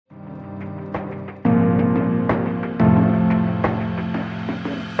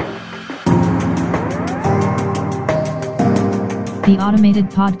The Automated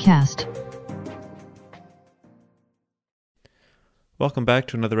Podcast. Welcome back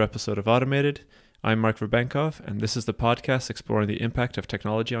to another episode of Automated. I'm Mark Verbenkov, and this is the podcast exploring the impact of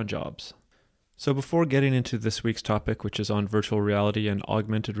technology on jobs. So before getting into this week's topic, which is on virtual reality and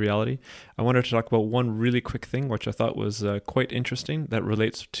augmented reality, I wanted to talk about one really quick thing, which I thought was quite interesting that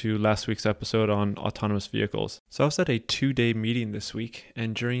relates to last week's episode on autonomous vehicles. So I was at a 2-day meeting this week,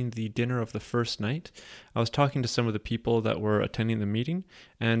 and during the dinner of the first night, I was talking to some of the people that were attending the meeting,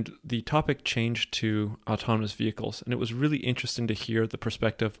 and the topic changed to autonomous vehicles. And it was really interesting to hear the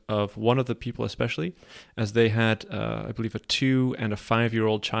perspective of one of the people especially, as they had, I believe, a 2 and a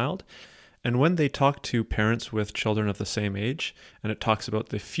 5-year-old child. And when they talk to parents with children of the same age, and it talks about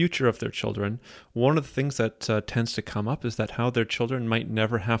the future of their children, one of the things that tends to come up is that how their children might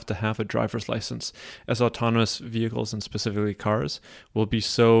never have to have a driver's license, as autonomous vehicles and specifically cars will be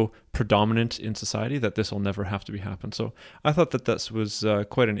so predominant in society that this will never have to happen. So I thought that this was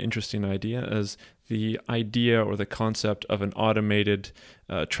quite an interesting idea, as the idea or the concept of an automated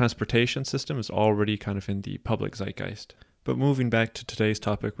transportation system is already kind of in the public zeitgeist. But moving back to today's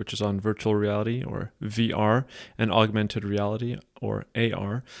topic, which is on virtual reality or VR and augmented reality or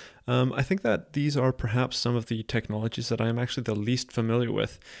AR, I think that these are perhaps some of the technologies that I am actually the least familiar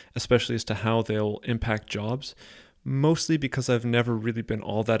with, especially as to how they'll impact jobs. Mostly because I've never really been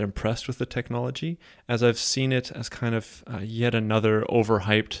all that impressed with the technology, as I've seen it as kind of yet another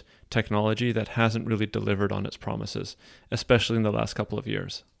overhyped technology that hasn't really delivered on its promises, especially in the last couple of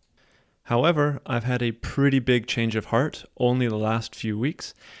years. However, I've had a pretty big change of heart only the last few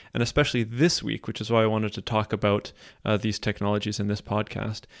weeks, and especially this week, which is why I wanted to talk about these technologies in this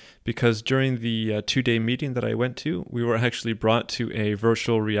podcast, because during the 2-day meeting that I went to, we were actually brought to a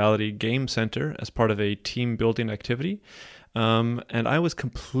virtual reality game center as part of a team building activity. And I was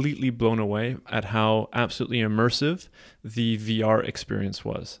completely blown away at how absolutely immersive the VR experience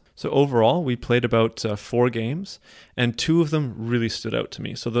was. So overall, we played about 4 games, and 2 of them really stood out to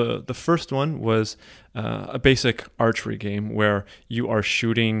me. So the first one was a basic archery game where you are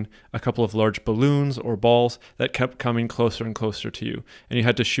shooting a couple of large balloons or balls that kept coming closer and closer to you, and you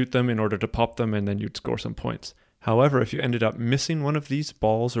had to shoot them in order to pop them, and then you'd score some points. However, if you ended up missing one of these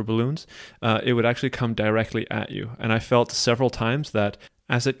balls or balloons, it would actually come directly at you. And I felt several times that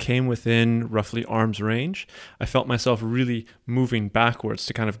as it came within roughly arm's range, I felt myself really moving backwards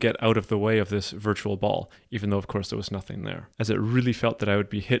to kind of get out of the way of this virtual ball, even though of course there was nothing there, as it really felt that I would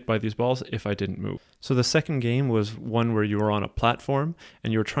be hit by these balls if I didn't move. So the second game was one where you were on a platform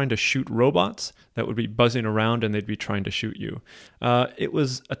and you were trying to shoot robots that would be buzzing around and they'd be trying to shoot you. It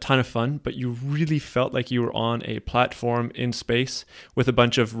was a ton of fun, but you really felt like you were on a platform in space with a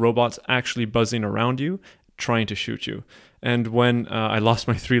bunch of robots actually buzzing around you, trying to shoot you. And when I lost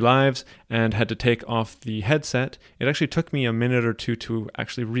my 3 lives and had to take off the headset, it actually took me a minute or 2 to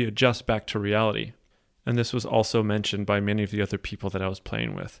actually readjust back to reality. And this was also mentioned by many of the other people that I was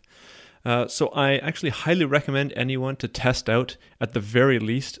playing with. So I actually highly recommend anyone to test out, at the very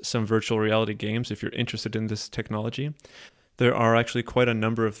least, some virtual reality games if you're interested in this technology. There are actually quite a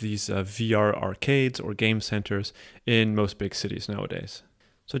number of these VR arcades or game centers in most big cities nowadays.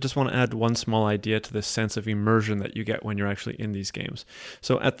 So I just want to add one small idea to this sense of immersion that you get when you're actually in these games.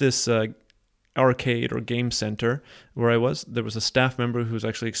 So at this arcade or game center where I was, there was a staff member who was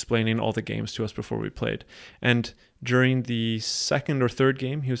actually explaining all the games to us before we played. And during the second or third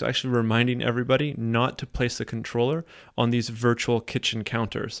game, he was actually reminding everybody not to place the controller on these virtual kitchen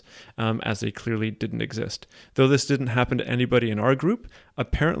counters, as they clearly didn't exist. Though this didn't happen to anybody in our group,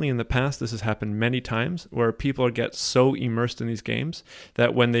 apparently in the past this has happened many times where people get so immersed in these games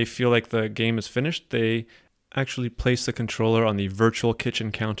that when they feel like the game is finished, they actually place the controller on the virtual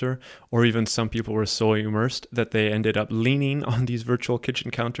kitchen counter, or even some people were so immersed that they ended up leaning on these virtual kitchen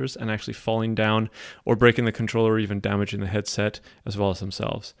counters and actually falling down or breaking the controller or even damaging the headset as well as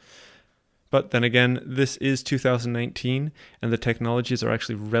themselves. But then again, this is 2019 and the technologies are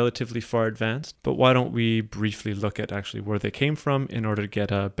actually relatively far advanced, but why don't we briefly look at actually where they came from in order to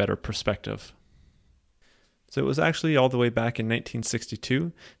get a better perspective. So it was actually all the way back in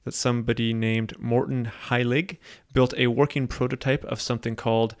 1962 that somebody named Morton Heilig built a working prototype of something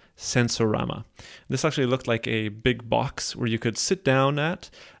called Sensorama. This actually looked like a big box where you could sit down at,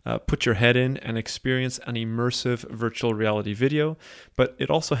 put your head in, and experience an immersive virtual reality video, but it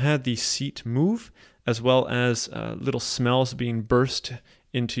also had the seat move, as well as little smells being burst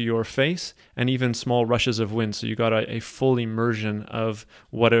into your face, and even small rushes of wind, so you got a full immersion of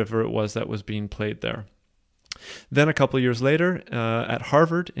whatever it was that was being played there. Then a couple of years later, at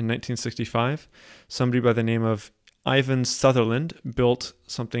Harvard in 1965, somebody by the name of Ivan Sutherland built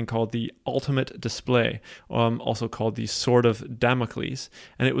something called the Ultimate Display, also called the Sword of Damocles,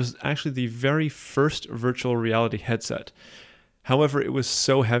 and it was actually the very first virtual reality headset. However, it was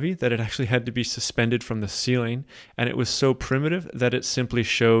so heavy that it actually had to be suspended from the ceiling, and it was so primitive that it simply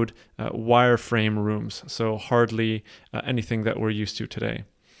showed wireframe rooms, so hardly anything that we're used to today.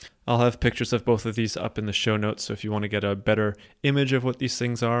 I'll have pictures of both of these up in the show notes, so if you want to get a better image of what these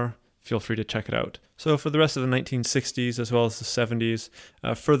things are, feel free to check it out. So for the rest of the 1960s as well as the 70s,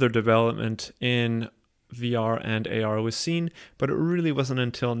 further development in VR and AR was seen, but it really wasn't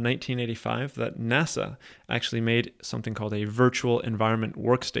until 1985 that NASA actually made something called a virtual environment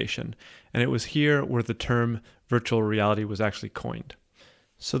workstation, and it was here where the term virtual reality was actually coined.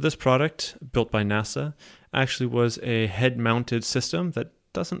 So this product, built by NASA, actually was a head-mounted system that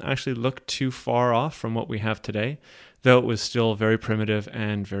doesn't actually look too far off from what we have today, though it was still very primitive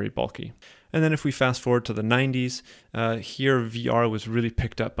and very bulky. And then if we fast forward to the 90s, here VR was really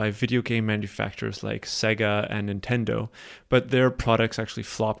picked up by video game manufacturers like Sega and Nintendo, but their products actually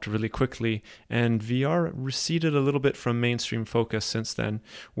flopped really quickly, and VR receded a little bit from mainstream focus since then,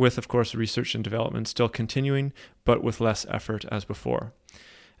 with of course research and development still continuing, but with less effort as before.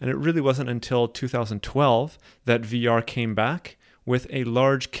 And it really wasn't until 2012 that VR came back with a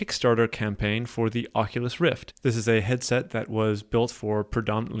large Kickstarter campaign for the Oculus Rift. This is a headset that was built for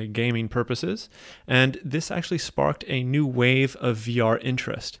predominantly gaming purposes, and this actually sparked a new wave of VR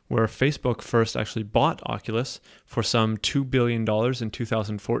interest, where Facebook first actually bought Oculus for some $2 billion in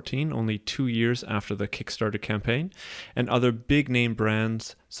 2014, only 2 years after the Kickstarter campaign, and other big-name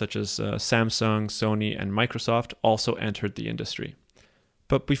brands such as Samsung, Sony, and Microsoft also entered the industry.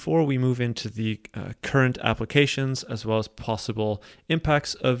 But before we move into the current applications as well as possible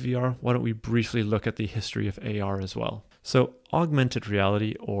impacts of VR, why don't we briefly look at the history of AR as well. So augmented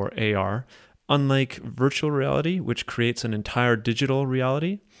reality, or AR, unlike virtual reality, which creates an entire digital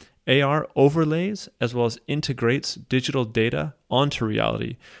reality, AR overlays as well as integrates digital data onto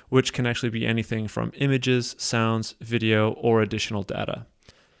reality, which can actually be anything from images, sounds, video, or additional data.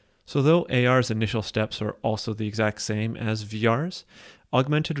 So though AR's initial steps are also the exact same as VR's,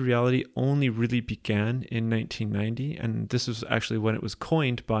 augmented reality only really began in 1990, and this was actually when it was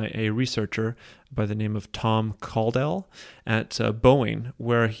coined by a researcher by the name of Tom Caldwell at Boeing,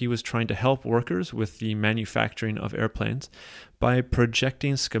 where he was trying to help workers with the manufacturing of airplanes by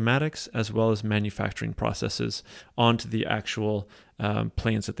projecting schematics as well as manufacturing processes onto the actual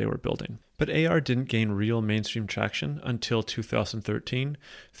planes that they were building. But AR didn't gain real mainstream traction until 2013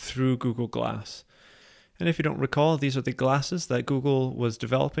 through Google Glass. And if you don't recall, these are the glasses that Google was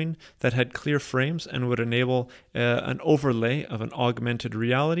developing that had clear frames and would enable an overlay of an augmented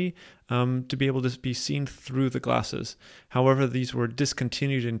reality to be able to be seen through the glasses. However, these were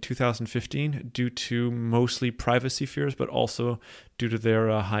discontinued in 2015 due to mostly privacy fears, but also due to their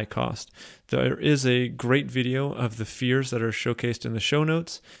high cost. There is a great video of the fears that are showcased in the show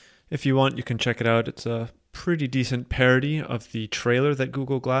notes. If you want, you can check it out. It's a pretty decent parody of the trailer that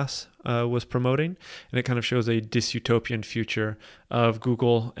Google Glass was promoting, and it kind of shows a dystopian future of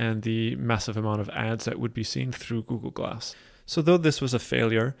Google and the massive amount of ads that would be seen through Google Glass. So though this was a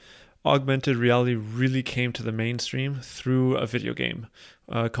failure, augmented reality really came to the mainstream through a video game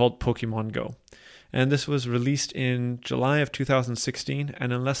called Pokemon Go. And this was released in July of 2016,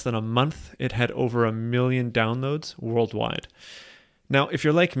 and in less than a month, it had over 1 million downloads worldwide. Now, if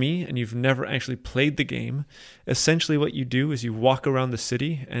you're like me and you've never actually played the game, essentially what you do is you walk around the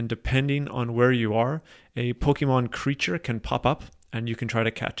city, and depending on where you are, a Pokemon creature can pop up and you can try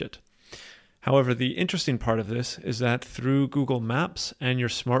to catch it. However, the interesting part of this is that through Google Maps and your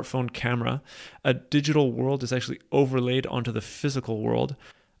smartphone camera, a digital world is actually overlaid onto the physical world,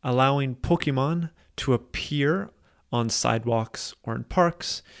 allowing Pokemon to appear on sidewalks or in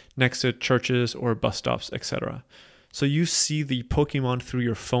parks, next to churches or bus stops, etc. So you see the Pokemon through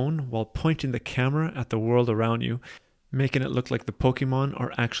your phone while pointing the camera at the world around you, making it look like the Pokemon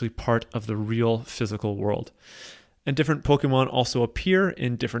are actually part of the real physical world. And different Pokemon also appear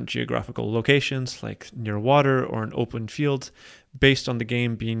in different geographical locations, like near water or in open fields, based on the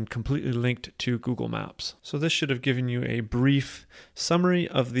game being completely linked to Google Maps. So this should have given you a brief summary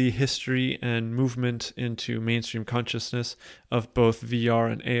of the history and movement into mainstream consciousness of both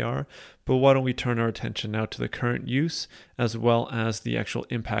VR and AR, but why don't we turn our attention now to the current use as well as the actual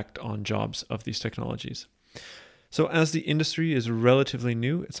impact on jobs of these technologies. So as the industry is relatively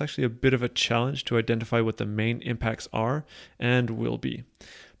new, it's actually a bit of a challenge to identify what the main impacts are and will be.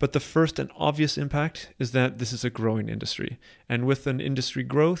 But the first and obvious impact is that this is a growing industry, and with an industry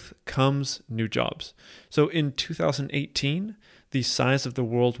growth comes new jobs. So in 2018, the size of the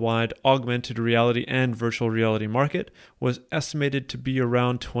worldwide augmented reality and virtual reality market was estimated to be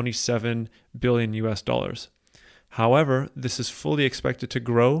around 27 billion US dollars. However, this is fully expected to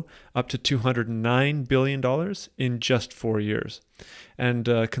grow up to $209 billion in just 4 years. And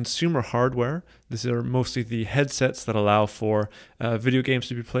consumer hardware, these are mostly the headsets that allow for video games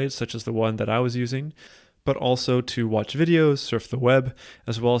to be played, such as the one that I was using, but also to watch videos, surf the web,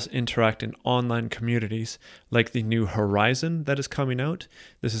 as well as interact in online communities like the new Horizon that is coming out.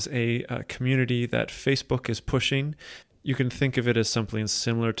 This is a community that Facebook is pushing. You can think of it as something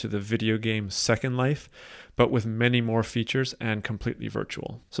similar to the video game Second Life, but with many more features and completely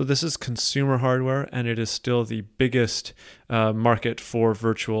virtual. So this is consumer hardware, and it is still the biggest market for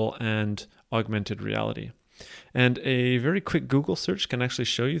virtual and augmented reality. And a very quick Google search can actually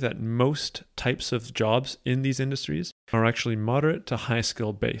show you that most types of jobs in these industries are actually moderate to high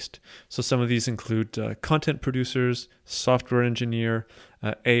skill based. So some of these include content producers, software engineer,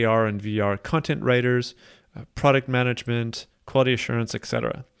 AR and VR content writers, product management, quality assurance,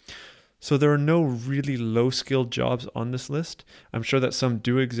 etc. So there are no really low-skilled jobs on this list. I'm sure that some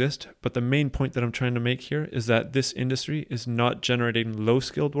do exist, but the main point that I'm trying to make here is that this industry is not generating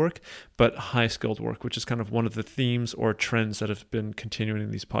low-skilled work, but high-skilled work, which is kind of one of the themes or trends that have been continuing in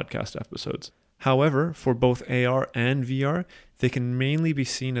these podcast episodes. However, for both AR and VR, they can mainly be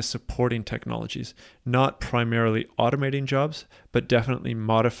seen as supporting technologies, not primarily automating jobs, but definitely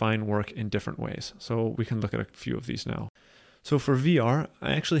modifying work in different ways. So we can look at a few of these now. So for VR,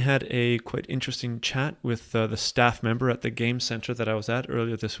 I actually had a quite interesting chat with the staff member at the game center that I was at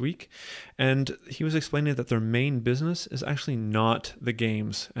earlier this week. And he was explaining that their main business is actually not the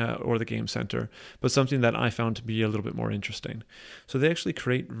games or the game center, but something that I found to be a little bit more interesting. So they actually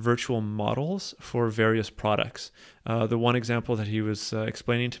create virtual models for various products. The one example that he was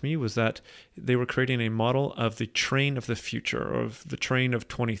explaining to me was that they were creating a model of the train of the future, or of the train of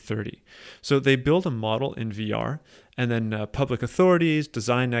 2030. So they build a model in VR, and then public authorities,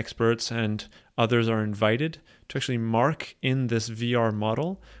 design experts, and others are invited to actually mark in this VR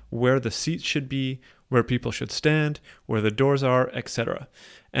model where the seats should be, where people should stand, where the doors are, etc.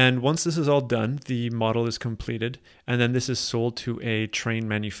 And once this is all done, the model is completed, and then this is sold to a train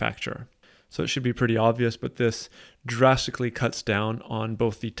manufacturer. So it should be pretty obvious, but this drastically cuts down on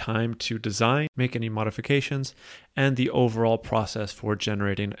both the time to design, make any modifications, and the overall process for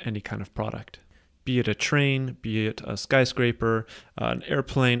generating any kind of product. Be it a train, be it a skyscraper, an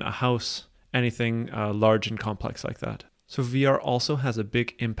airplane, a house, anything large and complex like that. So VR also has a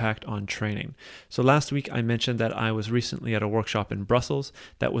big impact on training. So last week I mentioned that I was recently at a workshop in Brussels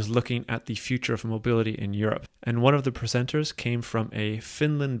that was looking at the future of mobility in Europe. And one of the presenters came from a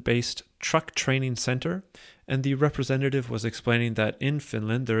Finland-based truck training center. And the representative was explaining that in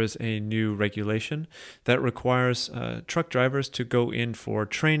Finland there is a new regulation that requires truck drivers to go in for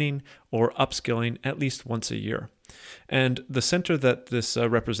training or upskilling at least once a year. And the center that this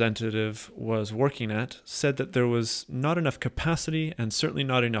representative was working at said that there was not enough capacity and certainly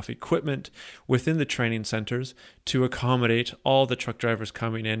not enough equipment within the training centers to accommodate all the truck drivers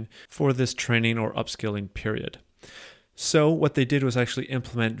coming in for this training or upskilling period. So what they did was actually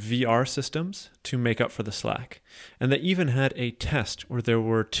implement VR systems to make up for the slack. And they even had a test where there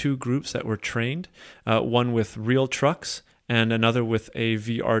were two groups that were trained, one with real trucks and another with a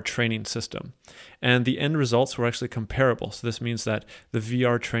VR training system. And the end results were actually comparable. So this means that the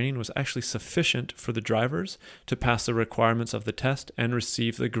VR training was actually sufficient for the drivers to pass the requirements of the test and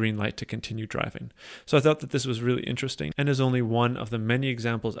receive the green light to continue driving. So I thought that this was really interesting and is only one of the many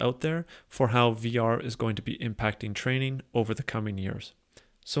examples out there for how VR is going to be impacting training over the coming years.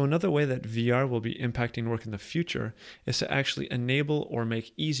 So another way that VR will be impacting work in the future is to actually enable or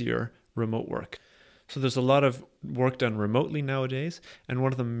make easier remote work. So there's a lot of work done remotely nowadays, and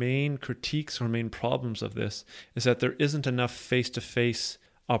one of the main critiques or main problems of this is that there isn't enough face-to-face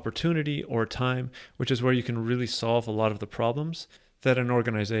opportunity or time, which is where you can really solve a lot of the problems that an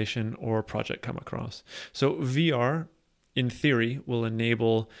organization or project come across. So VR, in theory, will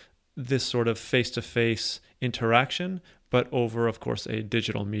enable this sort of face-to-face interaction, but over, of course, a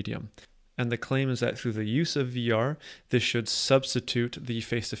digital medium. And the claim is that through the use of VR, this should substitute the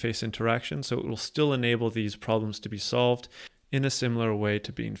face-to-face interaction, so it will still enable these problems to be solved in a similar way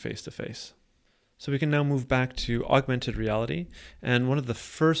to being face-to-face. So we can now move back to augmented reality, and one of the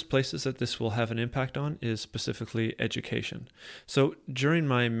first places that this will have an impact on is specifically education. So during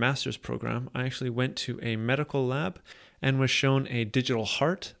my master's program, I actually went to a medical lab and was shown a digital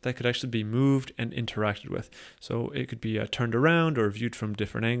heart that could actually be moved and interacted with. So it could be turned around or viewed from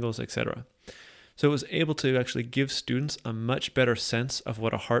different angles, etc. So it was able to actually give students a much better sense of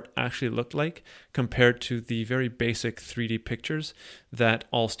what a heart actually looked like compared to the very basic 3D pictures that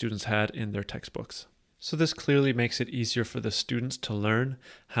all students had in their textbooks. So this clearly makes it easier for the students to learn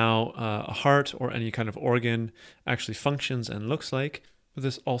how a heart or any kind of organ actually functions and looks like. But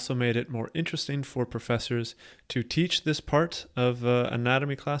this also made it more interesting for professors to teach this part of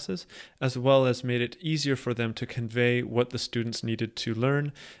anatomy classes, as well as made it easier for them to convey what the students needed to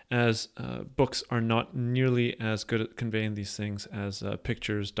learn, as books are not nearly as good at conveying these things as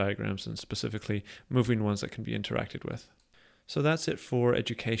pictures, diagrams, and specifically moving ones that can be interacted with. So that's it for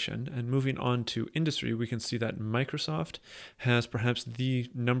education. And moving on to industry, we can see that Microsoft has perhaps the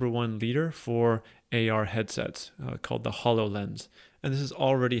 #1 leader for AR headsets called the HoloLens. And this is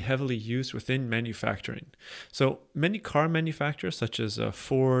already heavily used within manufacturing. So many car manufacturers such as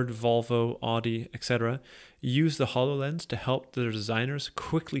Ford, Volvo, Audi, etc. use the HoloLens to help their designers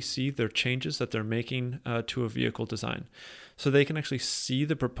quickly see their changes that they're making to a vehicle design. So they can actually see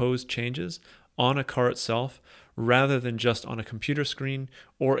the proposed changes on a car itself rather than just on a computer screen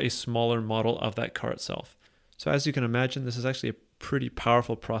or a smaller model of that car itself. So as you can imagine, this is actually a pretty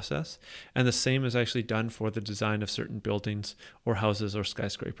powerful process, and the same is actually done for the design of certain buildings or houses or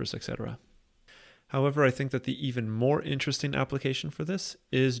skyscrapers, etc. However, I think that the even more interesting application for this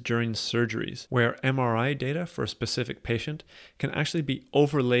is during surgeries, where MRI data for a specific patient can actually be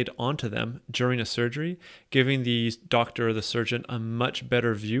overlaid onto them during a surgery, giving the doctor or the surgeon a much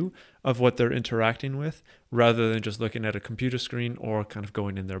better view of what they're interacting with, rather than just looking at a computer screen or kind of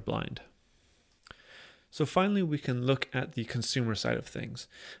going in there blind. So finally, we can look at the consumer side of things.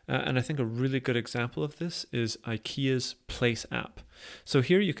 And I think a really good example of this is IKEA's Place app. So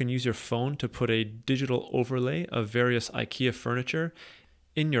here you can use your phone to put a digital overlay of various IKEA furniture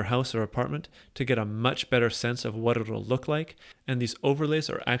in your house or apartment to get a much better sense of what it'll look like. And these overlays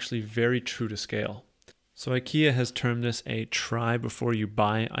are actually very true to scale. So IKEA has termed this a try before you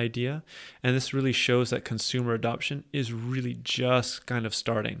buy idea. And this really shows that consumer adoption is really just kind of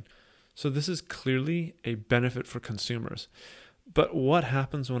starting. So this is clearly a benefit for consumers. But what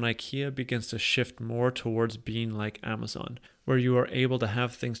happens when IKEA begins to shift more towards being like Amazon, where you are able to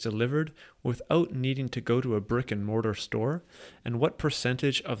have things delivered without needing to go to a brick and mortar store? And what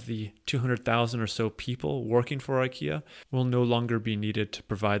percentage of the 200,000 or so people working for IKEA will no longer be needed to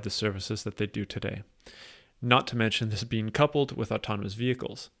provide the services that they do today? Not to mention this being coupled with autonomous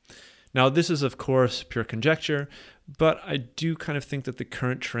vehicles. Now, this is, of course, pure conjecture, but I do kind of think that the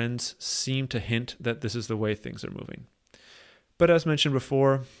current trends seem to hint that this is the way things are moving. But as mentioned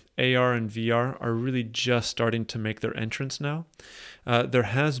before, AR and VR are really just starting to make their entrance now. There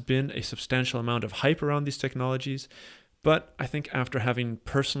has been a substantial amount of hype around these technologies, but I think after having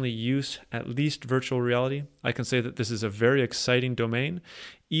personally used at least virtual reality, I can say that this is a very exciting domain,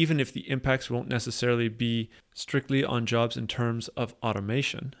 even if the impacts won't necessarily be strictly on jobs in terms of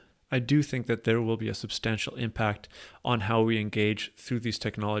automation. I do think that there will be a substantial impact on how we engage through these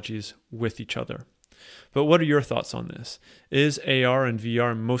technologies with each other. But what are your thoughts on this? Is AR and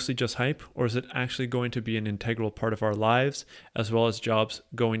VR mostly just hype, or is it actually going to be an integral part of our lives as well as jobs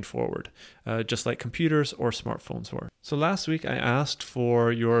going forward, just like computers or smartphones were? So last week I asked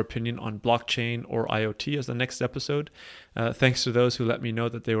for your opinion on blockchain or IoT as the next episode. Thanks to those who let me know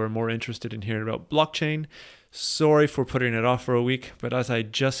that they were more interested in hearing about blockchain. Sorry for putting it off for a week, but as I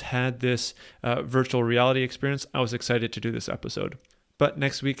just had this virtual reality experience, I was excited to do this episode. But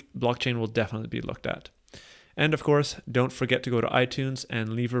next week, blockchain will definitely be looked at. And of course, don't forget to go to iTunes and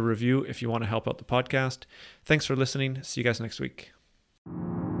leave a review if you want to help out the podcast. Thanks for listening. See you guys next week.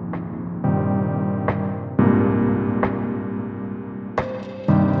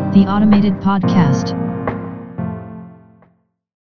 The Automated Podcast.